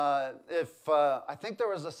I think there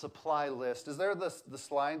was a supply list. Is there the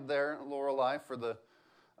slide there, Lorelei, for the?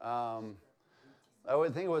 I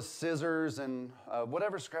would think it was scissors and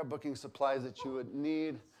whatever scrapbooking supplies that you would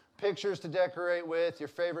need. Pictures to decorate with, your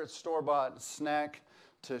favorite store-bought snack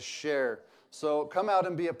to share. So come out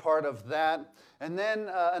and be a part of that. And then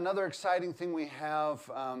another exciting thing we have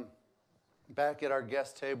back at our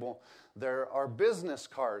guest table, there are business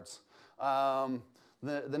cards.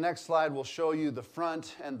 The next slide will show you the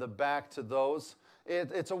front and the back to those.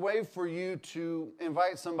 It's a way for you to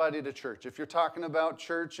invite somebody to church. If you're talking about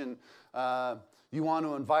church and you want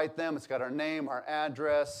to invite them, it's got our name, our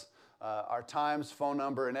address, our times, phone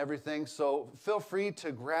number, and everything. So feel free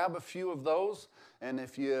to grab a few of those. And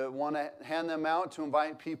if you want to hand them out to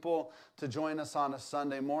invite people to join us on a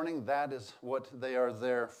Sunday morning, that is what they are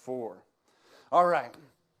there for. All right.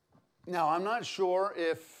 Now, I'm not sure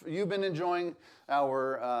if you've been enjoying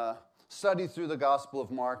our study through the Gospel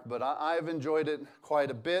of Mark, but I've enjoyed it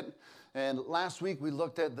quite a bit. And last week we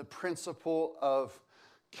looked at the principle of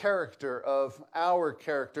character, of our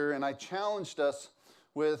character, and I challenged us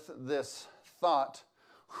with this thought: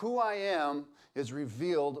 who I am is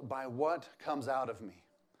revealed by what comes out of me.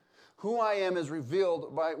 Who I am is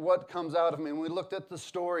revealed by what comes out of me. And we looked at the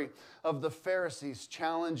story of the Pharisees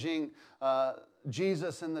challenging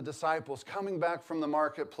Jesus and the disciples coming back from the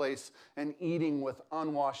marketplace and eating with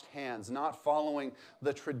unwashed hands, not following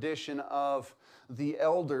the tradition of the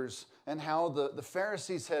elders, and how the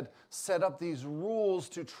Pharisees had set up these rules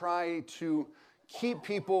to try to keep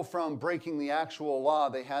people from breaking the actual law.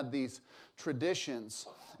 They had these traditions.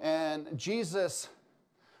 And Jesus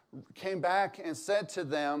came back and said to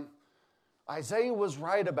them, Isaiah was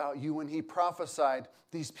right about you when he prophesied,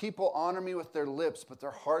 these people honor me with their lips, but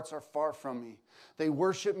their hearts are far from me. They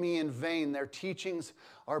worship me in vain. Their teachings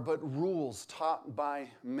are but rules taught by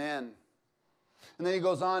men. And then he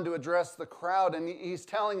goes on to address the crowd, and he's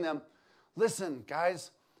telling them, listen,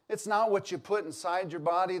 guys, it's not what you put inside your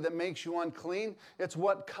body that makes you unclean. It's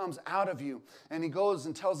what comes out of you. And he goes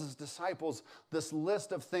and tells his disciples this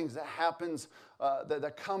list of things that happens,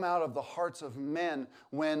 that come out of the hearts of men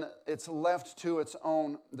when it's left to its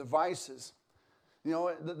own devices. You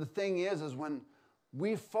know, the thing is when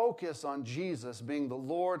we focus on Jesus being the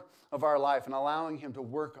Lord of our life and allowing him to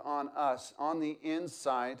work on us on the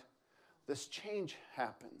inside, this change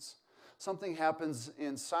happens. Something happens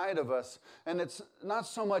inside of us, and it's not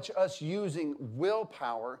so much us using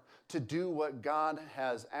willpower to do what God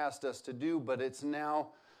has asked us to do, but it's now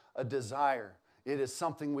a desire. It is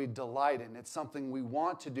something we delight in. It's something we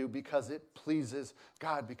want to do because it pleases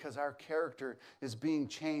God, because our character is being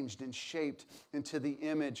changed and shaped into the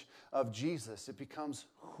image of Jesus. It becomes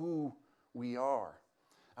who we are.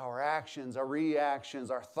 Our actions, our reactions,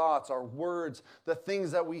 our thoughts, our words, the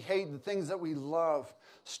things that we hate, the things that we love,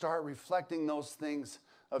 start reflecting those things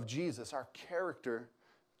of Jesus. Our character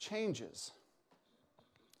changes.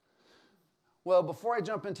 Well, before I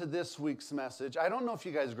jump into this week's message, I don't know if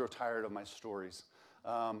you guys grow tired of my stories,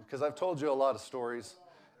 because I've told you a lot of stories,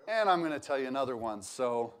 and I'm going to tell you another one,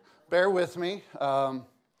 so bear with me.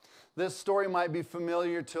 This story might be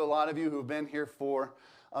familiar to a lot of you who've been here for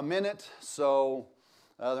a minute, so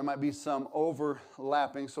there might be some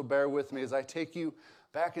overlapping, so bear with me as I take you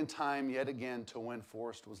back in time yet again to when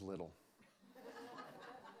Forrest was little.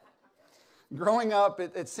 Growing up,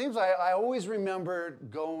 it seems I always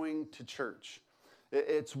remembered going to church.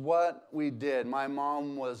 It's what we did. My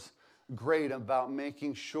mom was great about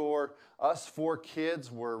making sure us 4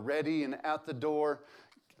 kids were ready and at the door,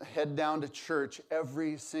 head down to church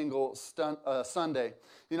every single Sunday.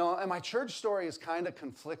 You know, and my church story is kind of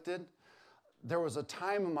conflicted. There was a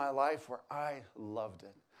time in my life where I loved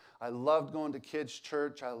it. I loved going to kids'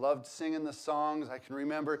 church. I loved singing the songs. I can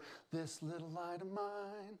remember, this little light of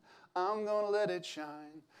mine, I'm going to let it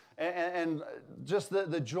shine. And just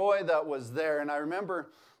the joy that was there. And I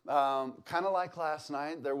remember, kind of like last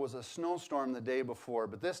night, there was a snowstorm the day before.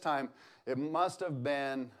 But this time, it must have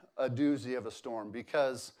been a doozy of a storm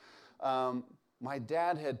because my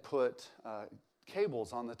dad had put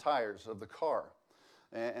cables on the tires of the car.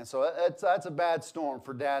 And so that's a bad storm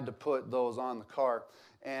for Dad to put those on the car.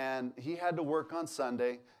 And he had to work on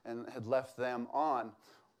Sunday and had left them on.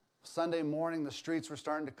 Sunday morning, the streets were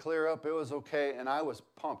starting to clear up. It was okay, and I was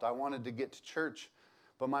pumped. I wanted to get to church.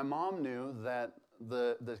 But my mom knew that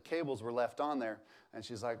the cables were left on there. And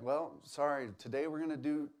she's like, well, sorry, today we're going to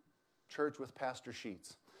do church with Pastor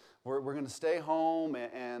Sheets. We're going to stay home,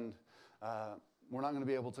 and we're not going to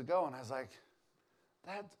be able to go. And I was like,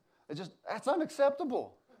 that's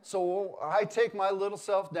unacceptable. So I take my little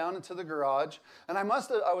self down into the garage, and I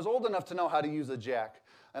was old enough to know how to use a jack.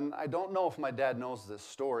 And I don't know if my dad knows this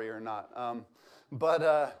story or not. I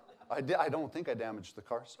don't think I damaged the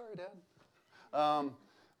car. Sorry, Dad.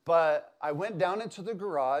 But I went down into the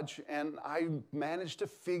garage and I managed to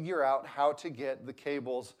figure out how to get the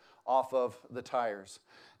cables off of the tires.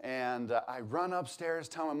 And I run upstairs,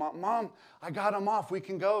 tell my mom, Mom, I got them off, we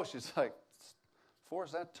can go. She's like,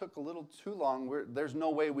 Forrest, that took a little too long. There's no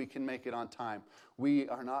way we can make it on time. We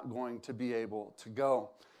are not going to be able to go.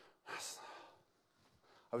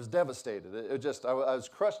 I was devastated. I was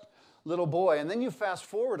crushed little boy. And then you fast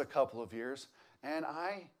forward a couple of years, and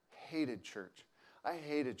I hated church. I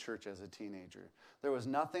hated church as a teenager. There was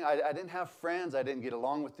nothing. I didn't have friends. I didn't get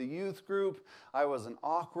along with the youth group. I was an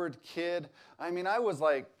awkward kid. I mean, I was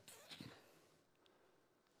like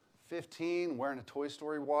 15 wearing a Toy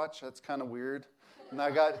Story watch. That's kind of weird. And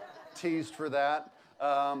I got teased for that.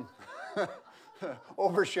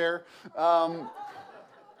 Overshare.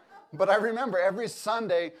 But I remember every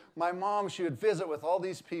Sunday, my mom, she would visit with all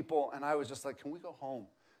these people, and I was just like, can we go home?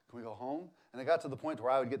 Can we go home? And it got to the point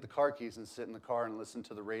where I would get the car keys and sit in the car and listen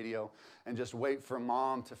to the radio and just wait for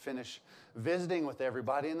Mom to finish visiting with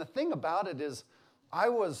everybody. And the thing about it is, I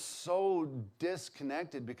was so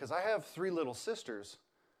disconnected because I have 3 little sisters.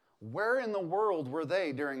 Where in the world were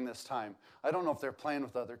they during this time? I don't know if they're playing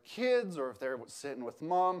with other kids or if they're sitting with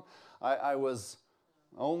Mom. I was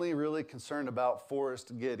only really concerned about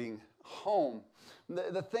Forrest getting home.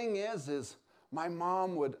 The thing is my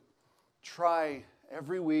mom would try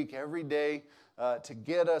every week, every day, to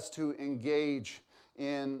get us to engage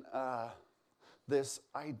in this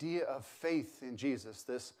idea of faith in Jesus,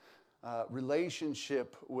 this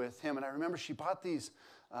relationship with Him. And I remember she bought these,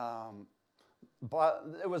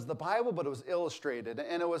 it was the Bible, but it was illustrated,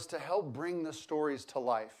 and it was to help bring the stories to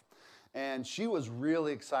life. And she was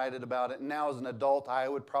really excited about it. And now as an adult, I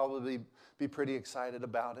would probably be pretty excited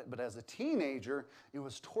about it. But as a teenager, it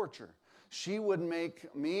was torture. She would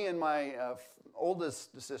make me and my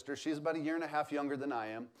oldest sister, she's about 1.5 years younger than I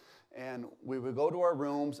am, and we would go to our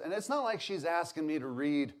rooms, and it's not like she's asking me to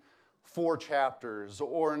read 4 chapters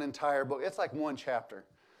or an entire book. It's like 1 chapter.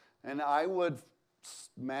 And I would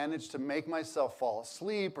manage to make myself fall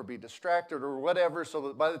asleep or be distracted or whatever, so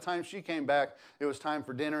that by the time she came back, it was time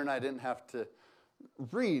for dinner and I didn't have to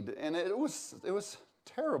read. And it was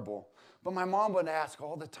terrible. But my mom would ask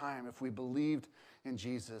all the time if we believed in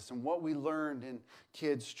Jesus and what we learned in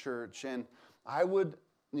kids' church. And I would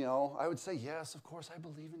say, yes, of course, I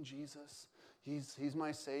believe in Jesus. He's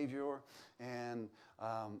my Savior. And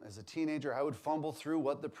as a teenager, I would fumble through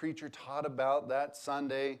what the preacher taught about that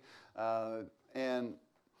Sunday. And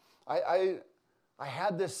I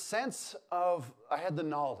had this sense of, I had the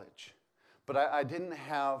knowledge, but I didn't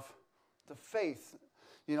have the faith.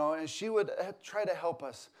 And she would try to help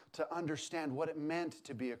us to understand what it meant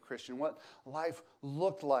to be a Christian, what life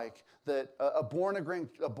looked like, that a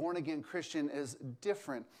born-again Christian is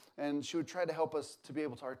different. And she would try to help us to be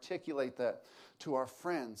able to articulate that to our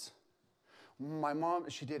friends. My mom,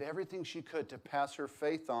 she did everything she could to pass her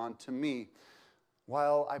faith on to me.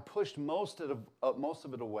 While I pushed most of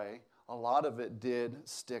it away, a lot of it did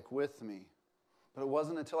stick with me. But it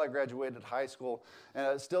wasn't until I graduated high school,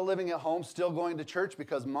 and still living at home, still going to church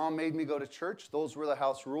because Mom made me go to church. Those were the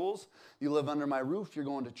house rules. You live under my roof, you're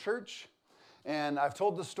going to church. And I've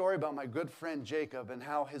told the story about my good friend Jacob and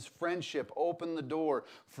how his friendship opened the door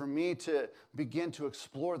for me to begin to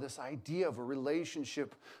explore this idea of a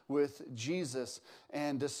relationship with Jesus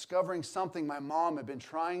and discovering something my mom had been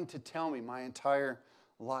trying to tell me my entire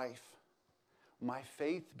life. My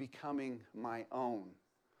faith becoming my own.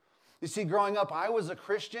 You see, growing up, I was a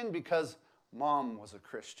Christian because Mom was a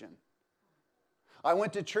Christian. I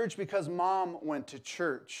went to church because Mom went to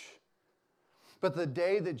church. But the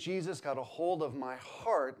day that Jesus got a hold of my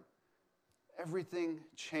heart, everything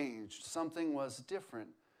changed. Something was different.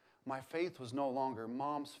 My faith was no longer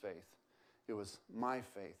Mom's faith. It was my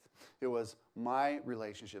faith. It was my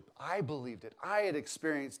relationship. I believed it. I had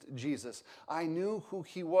experienced Jesus. I knew who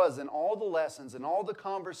He was, and all the lessons and all the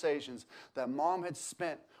conversations that Mom had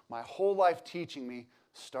spent my whole life teaching me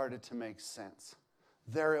started to make sense.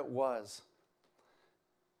 There it was.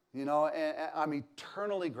 And I'm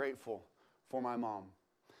eternally grateful for my mom.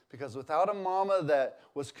 Because without a mama that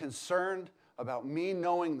was concerned about me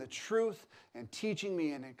knowing the truth and teaching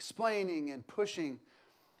me and explaining and pushing,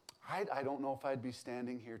 I don't know if I'd be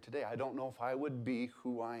standing here today. I don't know if I would be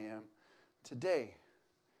who I am today.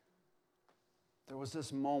 There was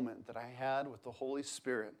this moment that I had with the Holy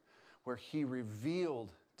Spirit where He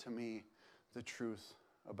revealed to me the truth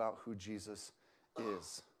about who Jesus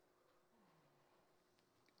is.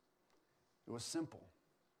 It was simple.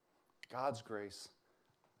 God's grace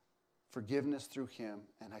forgiveness through him,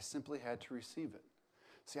 and I simply had to receive it.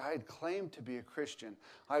 See, I had claimed to be a Christian.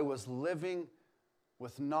 I was living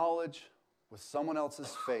with knowledge, with someone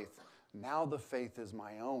else's faith. Now the faith is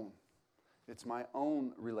my own. It's my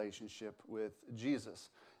own relationship with Jesus.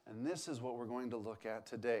 And this is what we're going to look at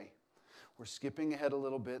today. We're skipping ahead a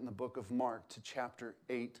little bit in the book of Mark to chapter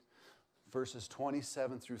 8, verses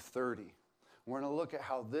 27 through 30. We're going to look at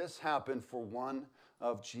how this happened for one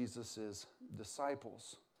of Jesus'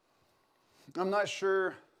 disciples. I'm not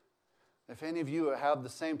sure if any of you have the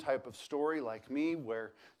same type of story like me,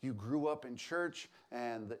 where you grew up in church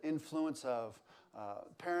and the influence of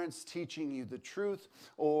parents teaching you the truth,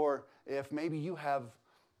 or if maybe you have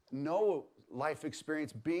no life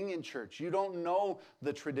experience being in church. You don't know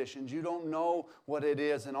the traditions. You don't know what it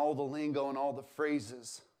is and all the lingo and all the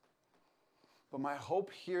phrases. But my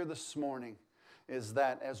hope here this morning is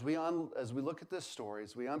that as we look at this story,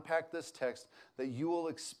 as we unpack this text, that you will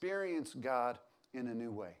experience God in a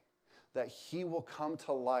new way, that he will come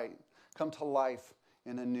to life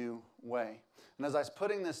in a new way. And as I was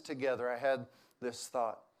putting this together, I had this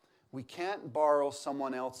thought. We can't borrow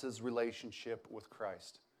someone else's relationship with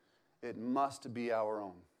Christ. It must be our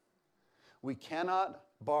own. We cannot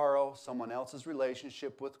borrow someone else's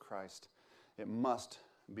relationship with Christ. It must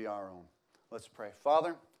be our own. Let's pray.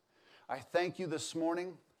 Father, I thank you this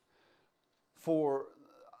morning for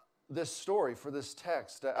this story, for this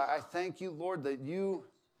text. I thank you, Lord, that you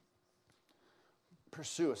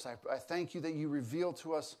pursue us. I thank you that you reveal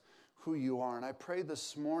to us who you are. And I pray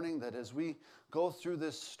this morning that as we go through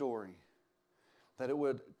this story, that it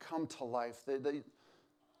would come to life, that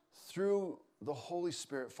through the Holy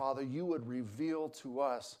Spirit, Father, you would reveal to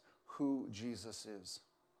us who Jesus is.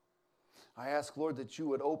 I ask, Lord, that you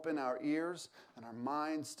would open our ears and our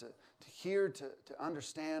minds to hear, to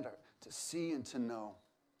understand, to see, and to know.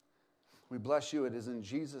 We bless you. It is in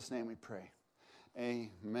Jesus' name we pray.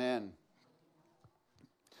 Amen.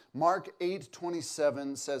 Mark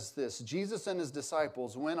 8:27 says this: Jesus and his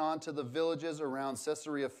disciples went on to the villages around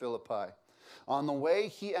Caesarea Philippi. On the way,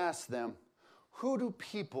 he asked them, "Who do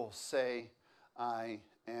people say I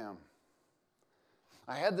am?"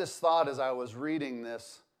 I had this thought as I was reading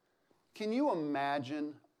this. Can you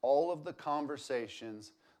imagine all of the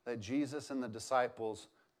conversations that Jesus and the disciples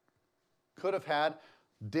could have had,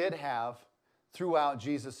 did have, throughout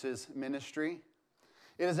Jesus' ministry?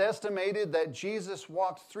 It is estimated that Jesus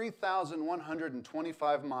walked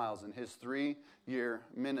 3,125 miles in his 3-year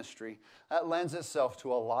ministry. That lends itself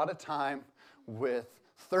to a lot of time with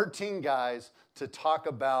 13 guys to talk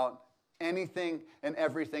about anything and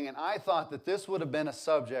everything. And I thought that this would have been a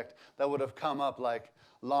subject that would have come up like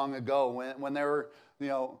long ago when they were,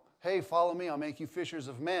 hey, follow me, I'll make you fishers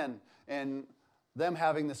of men. And them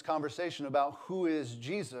having this conversation about who is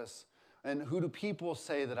Jesus and who do people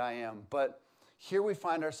say that I am. But here we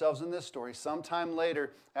find ourselves in this story sometime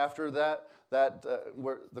later after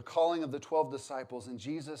where the calling of the 12 disciples, and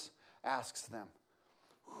Jesus asks them,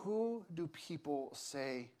 "Who do people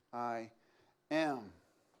say I am?"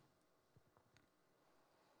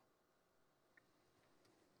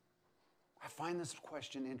 I find this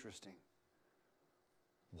question interesting.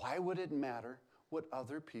 Why would it matter what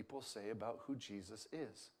other people say about who Jesus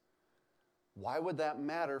is? Why would that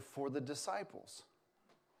matter for the disciples?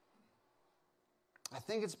 I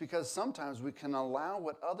think it's because sometimes we can allow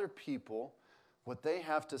what other people, what they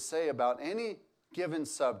have to say about any given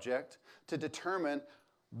subject to determine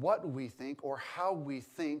what we think or how we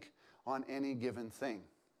think on any given thing.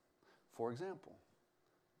 For example,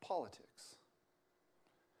 politics.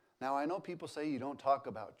 Now, I know people say you don't talk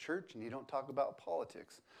about church and you don't talk about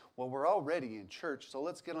politics. Well, we're already in church, so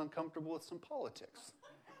let's get uncomfortable with some politics.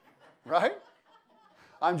 Right?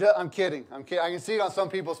 I'm kidding. I can see it on some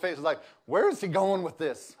people's faces like, where is he going with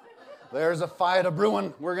this? There's a fight, a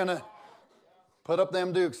brewing. We're going to put up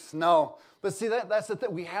them dukes. No. But see, that's the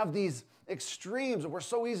thing. We have these extremes. We're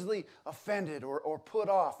so easily offended or put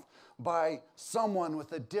off by someone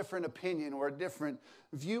with a different opinion or a different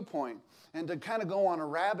viewpoint. And to kind of go on a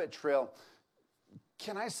rabbit trail,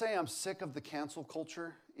 can I say I'm sick of the cancel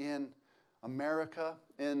culture in America,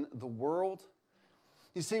 in the world?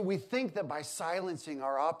 You see, we think that by silencing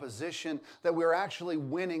our opposition that we're actually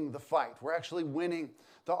winning the fight. We're actually winning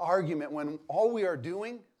the argument when all we are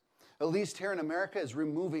doing, at least here in America, is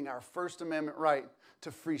removing our First Amendment right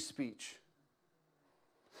to free speech.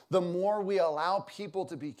 The more we allow people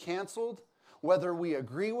to be canceled, whether we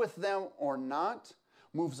agree with them or not,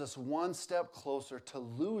 moves us one step closer to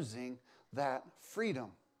losing that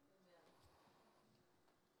freedom.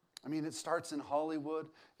 I mean, it starts in Hollywood.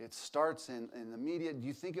 It starts in the media. Do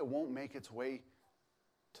you think it won't make its way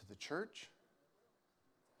to the church?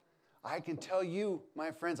 I can tell you,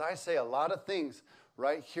 my friends, I say a lot of things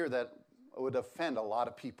right here that would offend a lot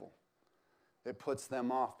of people. It puts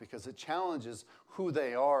them off because it challenges who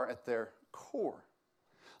they are at their core.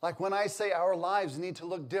 Like when I say our lives need to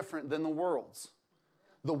look different than the world's.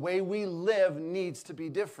 The way we live needs to be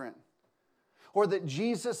different. Or that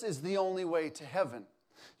Jesus is the only way to heaven.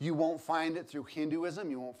 You won't find it through Hinduism.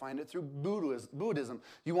 You won't find it through Buddhism.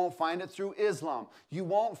 You won't find it through Islam. You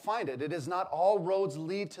won't find it. It is not all roads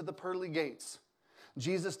lead to the pearly gates.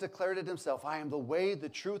 Jesus declared it himself. I am the way, the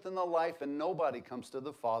truth, and the life, and nobody comes to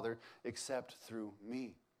the Father except through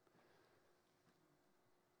me.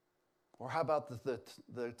 Or how about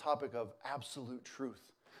the topic of absolute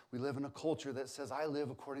truth? We live in a culture that says, I live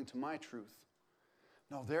according to my truth.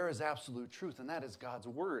 No, there is absolute truth, and that is God's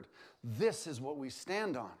word. This is what we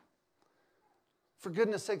stand on. For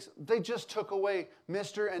goodness sakes, they just took away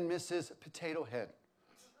Mr. and Mrs. Potato Head.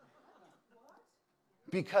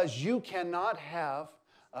 Because you cannot have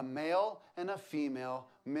a male and a female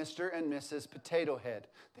Mr. and Mrs. Potato Head.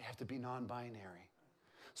 They have to be non-binary.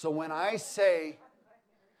 So when I say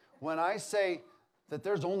that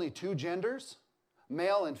there's only two genders,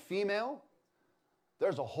 male and female,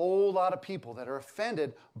 there's a whole lot of people that are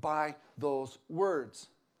offended by those words.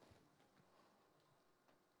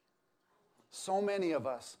 So many of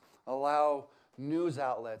us allow news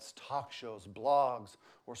outlets, talk shows, blogs,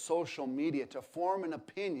 or social media to form an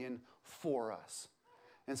opinion for us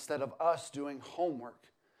instead of us doing homework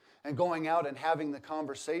and going out and having the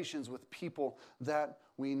conversations with people that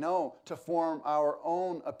we know to form our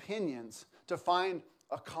own opinions, to find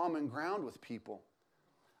a common ground with people.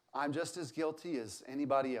 I'm just as guilty as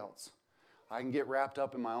anybody else. I can get wrapped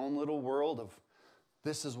up in my own little world of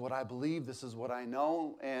this is what I believe, this is what I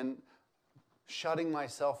know, and shutting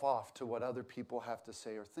myself off to what other people have to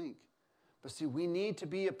say or think. But see, we need to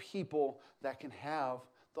be a people that can have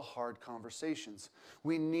the hard conversations.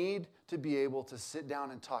 We need to be able to sit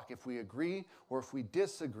down and talk. If we agree or if we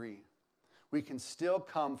disagree, we can still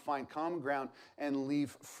find common ground and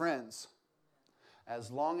leave friends. As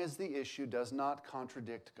long as the issue does not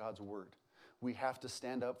contradict God's word, we have to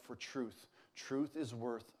stand up for truth. Truth is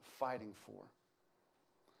worth fighting for.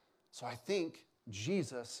 So I think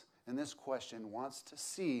Jesus, in this question, wants to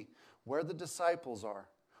see where the disciples are.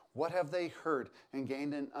 What have they heard and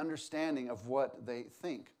gained an understanding of what they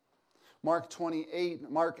think? Mark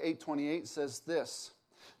 8:28 says this.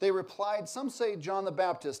 They replied, some say John the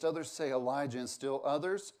Baptist, others say Elijah, and still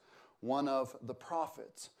others, one of the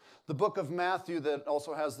prophets. The book of Matthew that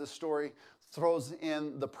also has this story throws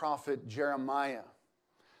in the prophet Jeremiah.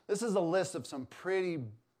 This is a list of some pretty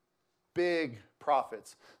big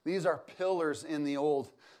prophets. These are pillars in the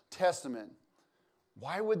Old Testament.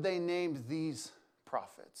 Why would they name these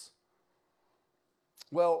prophets?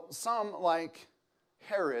 Well, some like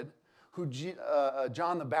Herod, who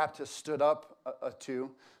John the Baptist stood up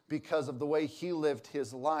to because of the way he lived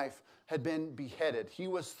his life, had been beheaded. He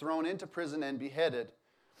was thrown into prison and beheaded.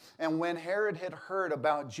 And when Herod had heard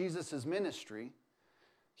about Jesus' ministry,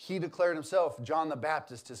 he declared himself, John the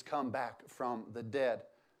Baptist has come back from the dead.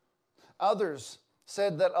 Others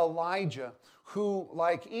said that Elijah, who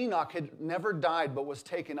like Enoch had never died but was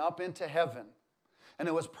taken up into heaven, and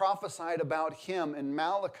it was prophesied about him in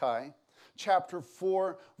Malachi chapter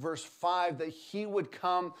 4, verse 5, that he would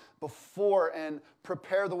come before and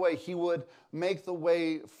prepare the way. He would make the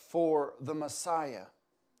way for the Messiah.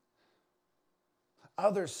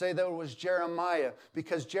 Others say that it was Jeremiah,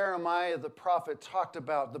 because Jeremiah the prophet talked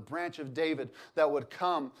about the branch of David that would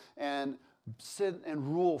come and sit and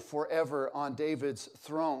rule forever on David's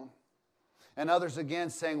throne. And others again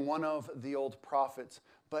saying one of the old prophets.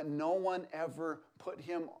 But no one ever put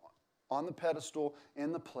him on the pedestal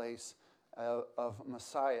in the place of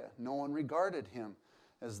Messiah. No one regarded him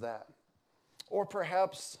as that. Or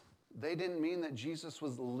perhaps they didn't mean that Jesus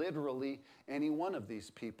was literally any one of these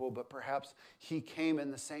people, but perhaps he came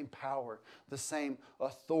in the same power, the same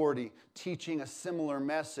authority, teaching a similar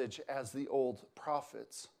message as the old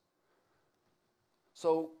prophets.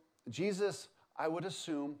 So Jesus, I would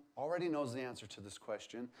assume, already knows the answer to this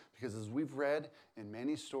question, because as we've read in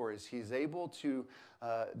many stories, he's able to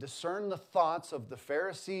discern the thoughts of the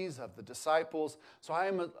Pharisees, of the disciples. So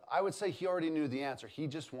I would say he already knew the answer. He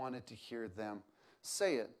just wanted to hear them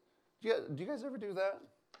say it. Do you guys ever do that?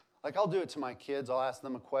 Like, I'll do it to my kids. I'll ask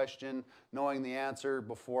them a question knowing the answer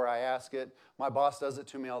before I ask it. My boss does it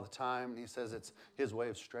to me all the time, and he says it's his way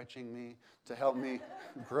of stretching me to help me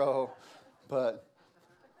grow. But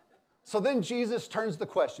so then Jesus turns the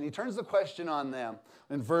question. He turns the question on them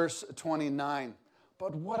in verse 29.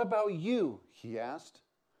 But what about you? He asked.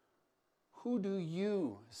 Who do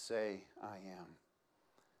you say I am?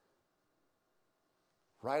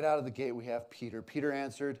 Right out of the gate, we have Peter. Peter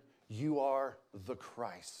answered, "You are the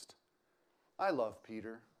Christ." I love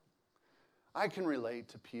Peter. I can relate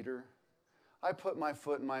to Peter. I put my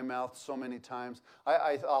foot in my mouth so many times.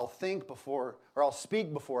 I'll think before, or I'll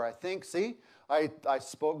speak before I think. See, I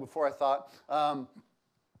spoke before I thought.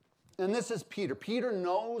 And this is Peter. Peter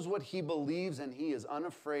knows what he believes, and he is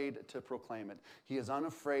unafraid to proclaim it. He is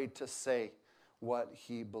unafraid to say what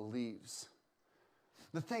he believes.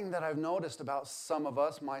 The thing that I've noticed about some of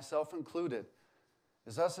us, myself included,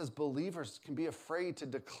 is us as believers can be afraid to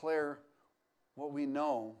declare what we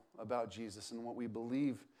know about Jesus and what we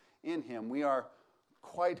believe in him. We are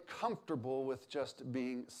quite comfortable with just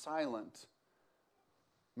being silent.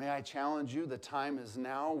 May I challenge you, the time is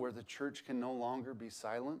now where the church can no longer be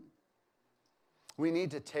silent. We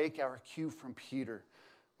need to take our cue from Peter.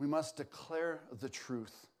 We must declare the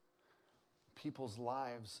truth. People's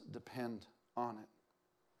lives depend on it.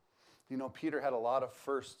 You know, Peter had a lot of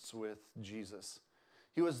firsts with Jesus.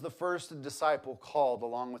 He was the first disciple called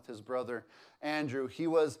along with his brother Andrew. He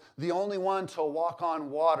was the only one to walk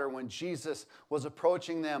on water when Jesus was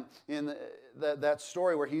approaching them in that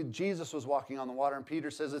story where Jesus was walking on the water. And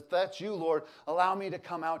Peter says, "If that's you, Lord, allow me to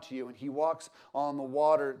come out to you." And he walks on the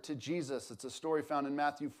water to Jesus. It's a story found in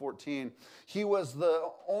Matthew 14. He was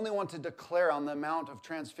the only one to declare on the Mount of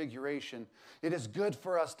Transfiguration, "It is good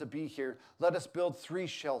for us to be here. Let us build 3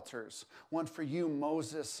 shelters, one for you,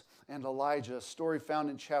 Moses, and Elijah," a story found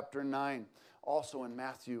in chapter 9, also in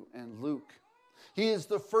Matthew and Luke. He is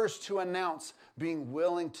the first to announce being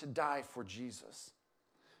willing to die for Jesus.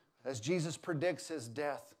 As Jesus predicts his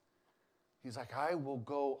death, he's like, "I will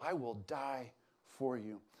go, I will die for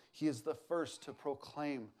you." He is the first to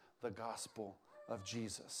proclaim the gospel of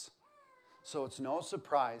Jesus. So it's no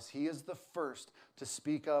surprise, he is the first to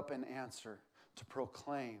speak up and answer, to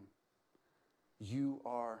proclaim, "You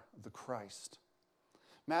are the Christ."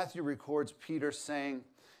 Matthew records Peter saying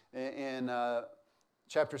in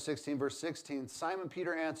chapter 16, verse 16, "Simon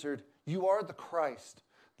Peter answered, 'You are the Christ,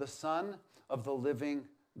 the Son of the living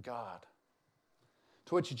God.'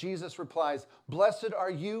 To which Jesus replies, 'Blessed are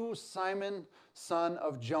you, Simon, son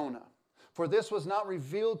of Jonah, for this was not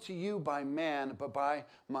revealed to you by man, but by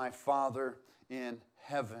my Father in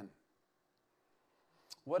heaven.'"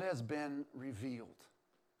 What has been revealed?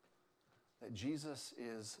 That Jesus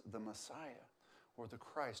is the Messiah, or the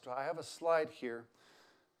Christ. I have a slide here.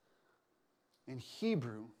 In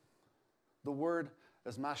Hebrew, the word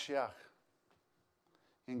is Mashiach.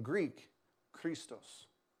 In Greek, Christos.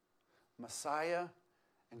 Messiah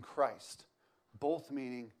and Christ, both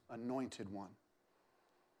meaning anointed one.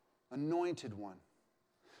 Anointed one.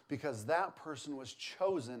 Because that person was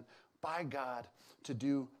chosen by God to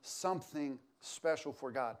do something special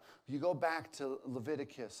for God. You go back to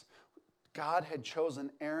Leviticus, God had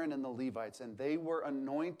chosen Aaron and the Levites, and they were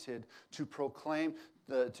anointed to proclaim,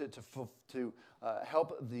 to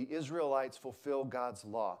help the Israelites fulfill God's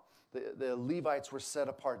law. The Levites were set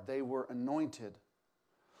apart. They were anointed.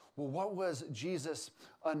 Well, what was Jesus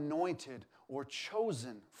anointed or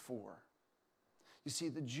chosen for? You see,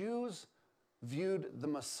 the Jews viewed the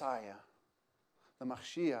Messiah, the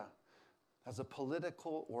Mashiach, as a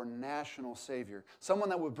political or national savior, someone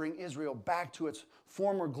that would bring Israel back to its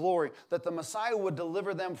former glory, that the Messiah would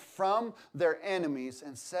deliver them from their enemies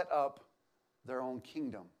and set up their own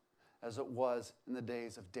kingdom, as it was in the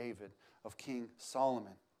days of David, of King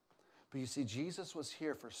Solomon. But you see, Jesus was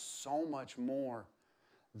here for so much more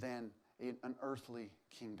than an earthly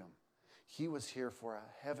kingdom. He was here for a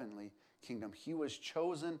heavenly kingdom. He was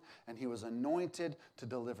chosen and he was anointed to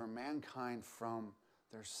deliver mankind from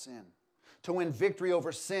their sin, to win victory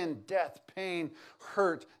over sin, death, pain,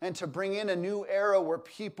 hurt, and to bring in a new era where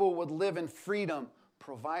people would live in freedom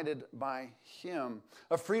provided by him.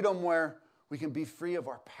 A freedom where we can be free of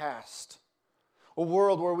our past. A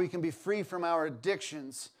world where we can be free from our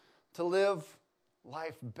addictions, to live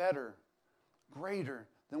life better, greater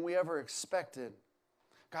than we ever expected.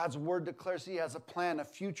 God's word declares he has a plan, a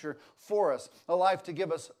future for us, a life to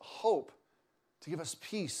give us hope, to give us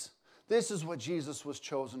peace. This is what Jesus was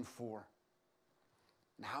chosen for.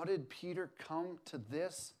 And how did Peter come to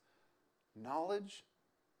this knowledge?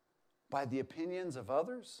 By the opinions of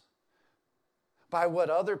others? By what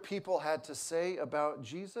other people had to say about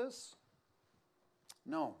Jesus?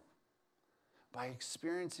 No. By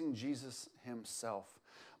experiencing Jesus himself,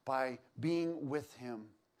 by being with him,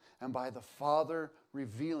 and by the Father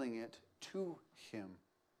revealing it to him.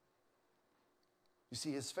 You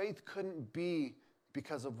see, his faith couldn't be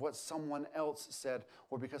because of what someone else said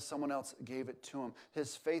or because someone else gave it to him.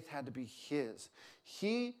 His faith had to be his.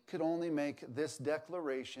 He could only make this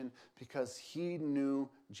declaration because he knew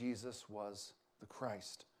Jesus was the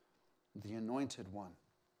Christ, the Anointed One.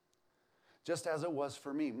 Just as it was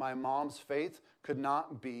for me, my mom's faith could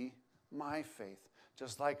not be my faith.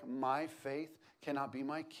 Just like my faith cannot be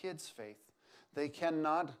my kids' faith. They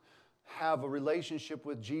cannot have a relationship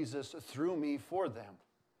with Jesus through me for them.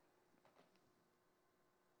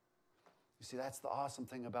 You see, that's the awesome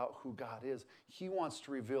thing about who God is. He wants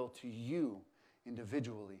to reveal to you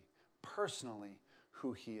individually, personally,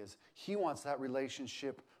 who He is. He wants that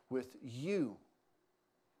relationship with you.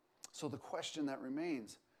 So the question that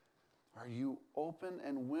remains, are you open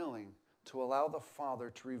and willing to allow the Father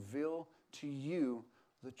to reveal to you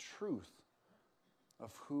the truth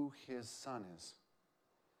of who His Son is?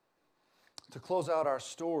 To close out our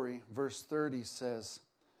story, verse 30 says,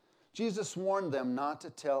 Jesus warned them not to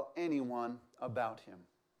tell anyone about Him.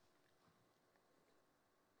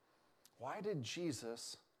 Why did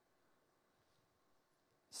Jesus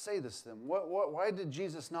say this to them? Why did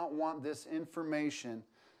Jesus not want this information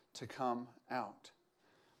to come out?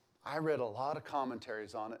 I read a lot of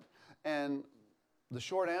commentaries on it, and the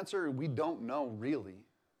short answer, we don't know really.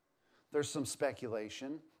 There's some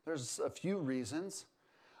speculation. There's a few reasons.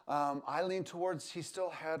 I lean towards He still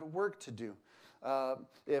had work to do.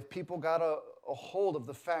 If people got a hold of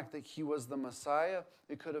the fact that He was the Messiah,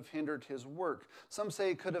 it could have hindered His work. Some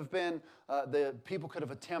say it could have been, the people could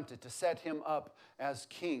have attempted to set Him up as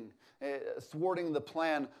king, thwarting the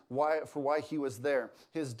plan for why He was there.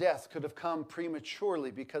 His death could have come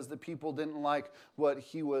prematurely because the people didn't like what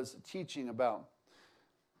He was teaching about.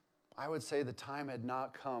 I would say the time had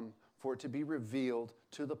not come for it to be revealed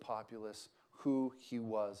to the populace who He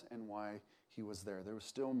was and why He was there. There was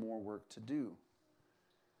still more work to do.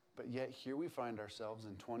 But yet here we find ourselves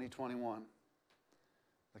in 2021.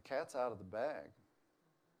 The cat's out of the bag.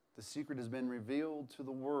 The secret has been revealed to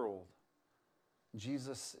the world.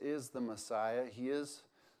 Jesus is the Messiah. He is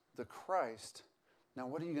the Christ. Now,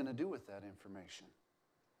 what are you going to do with that information?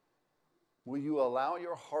 Will you allow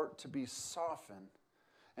your heart to be softened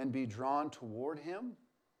and be drawn toward Him?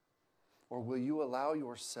 Or will you allow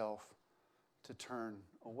yourself to turn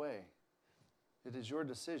away? It is your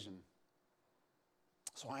decision.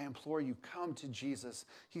 So I implore you, come to Jesus.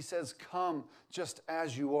 He says, come just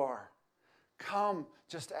as you are. Come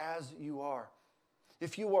just as you are.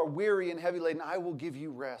 If you are weary and heavy laden, I will give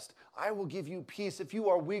you rest. I will give you peace. If you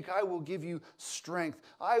are weak, I will give you strength.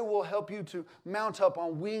 I will help you to mount up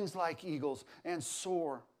on wings like eagles and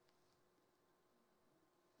soar.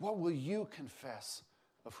 What will you confess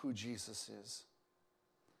of who Jesus is?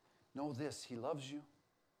 Know this, He loves you.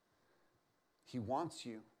 He wants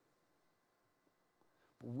you.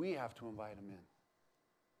 But we have to invite Him in.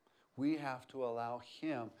 We have to allow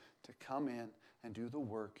Him to come in and do the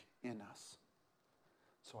work in us.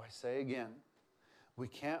 So I say again, we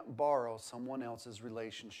can't borrow someone else's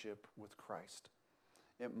relationship with Christ.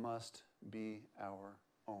 It must be our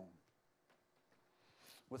own.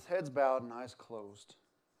 With heads bowed and eyes closed,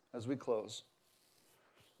 as we close,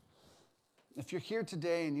 if you're here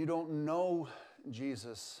today and you don't know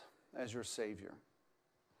Jesus as your Savior,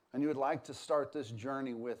 and you would like to start this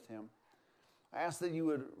journey with Him, I ask that you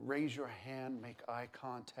would raise your hand, make eye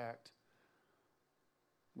contact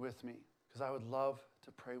with me, because I would love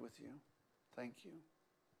to pray with you. Thank you.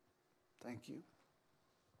 Thank you.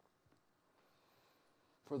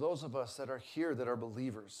 For those of us that are here that are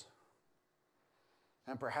believers,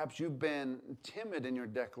 and perhaps you've been timid in your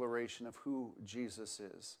declaration of who Jesus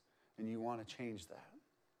is, and you want to change that,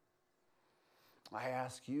 I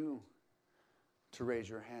ask you to raise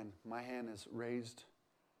your hand. My hand is raised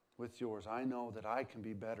with yours. I know that I can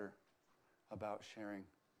be better about sharing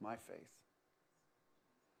my faith.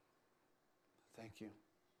 Thank you.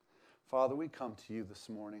 Father, we come to you this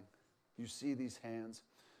morning. You see these hands.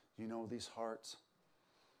 You know these hearts.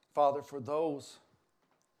 Father, for those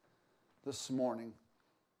this morning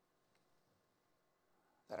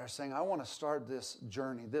that are saying, I want to start this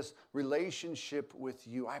journey, this relationship with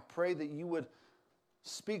you, I pray that you would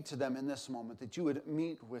speak to them in this moment, that you would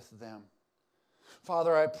meet with them.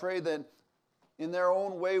 Father, I pray that in their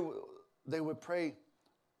own way they would pray,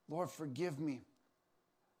 Lord, forgive me.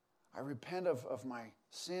 I repent of my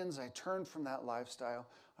sins. I turn from that lifestyle.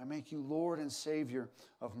 I make you Lord and Savior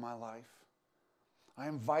of my life. I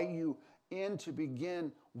invite you in to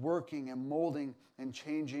begin working and molding and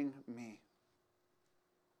changing me.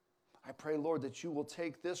 I pray, Lord, that you will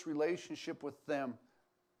take this relationship with them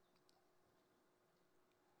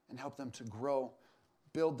and help them to grow,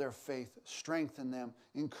 build their faith, strengthen them,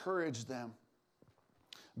 encourage them.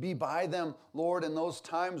 Be by them, Lord, in those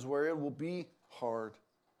times where it will be hard,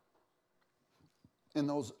 in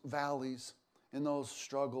those valleys, in those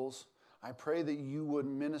struggles. I pray that you would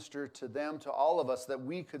minister to them, to all of us, that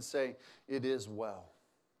we could say, it is well.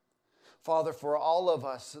 Father, for all of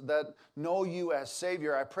us that know you as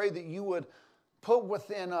Savior, I pray that you would put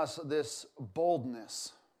within us this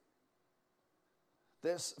boldness,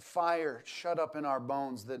 this fire shut up in our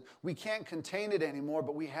bones, that we can't contain it anymore,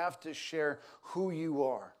 but we have to share who you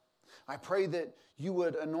are. I pray that you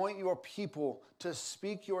would anoint your people to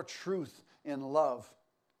speak your truth in love,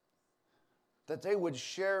 that they would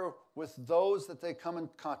share with those that they come in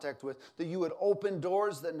contact with, that you would open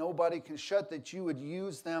doors that nobody can shut, that you would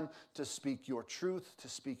use them to speak your truth, to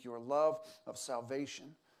speak your love of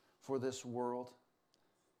salvation for this world.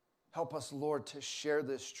 Help us, Lord, to share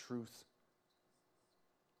this truth.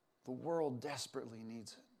 The world desperately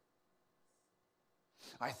needs it.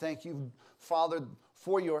 I thank you, Father,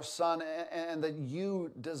 for your Son, and that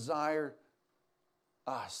you desire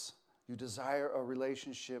us. You desire a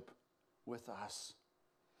relationship with us.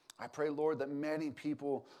 I pray, Lord, that many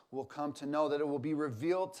people will come to know, that it will be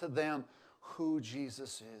revealed to them who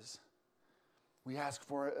Jesus is. We ask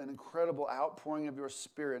for an incredible outpouring of your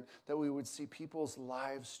Spirit, that we would see people's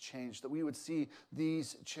lives change, that we would see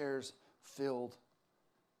these chairs filled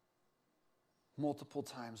multiple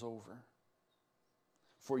times over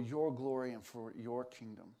for your glory and for your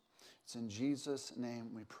kingdom. It's in Jesus'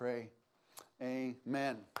 name we pray.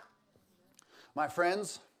 Amen. My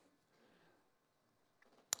friends,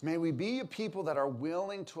 may we be a people that are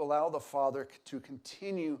willing to allow the Father to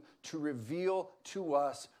continue to reveal to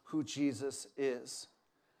us who Jesus is,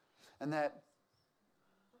 and that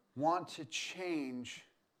want to change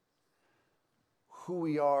who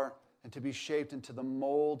we are and to be shaped into the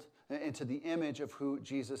mold, into the image of who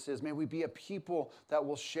Jesus is. May we be a people that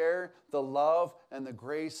will share the love and the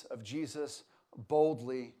grace of Jesus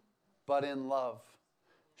boldly, but in love.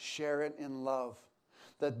 Share it in love,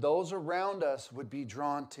 that those around us would be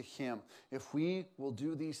drawn to him. If we will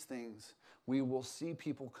do these things, we will see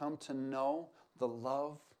people come to know the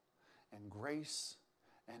love and grace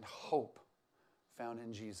and hope found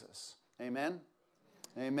in Jesus. Amen?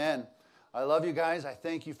 Amen. I love you guys. I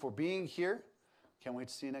thank you for being here. Can't wait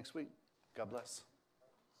to see you next week. God bless.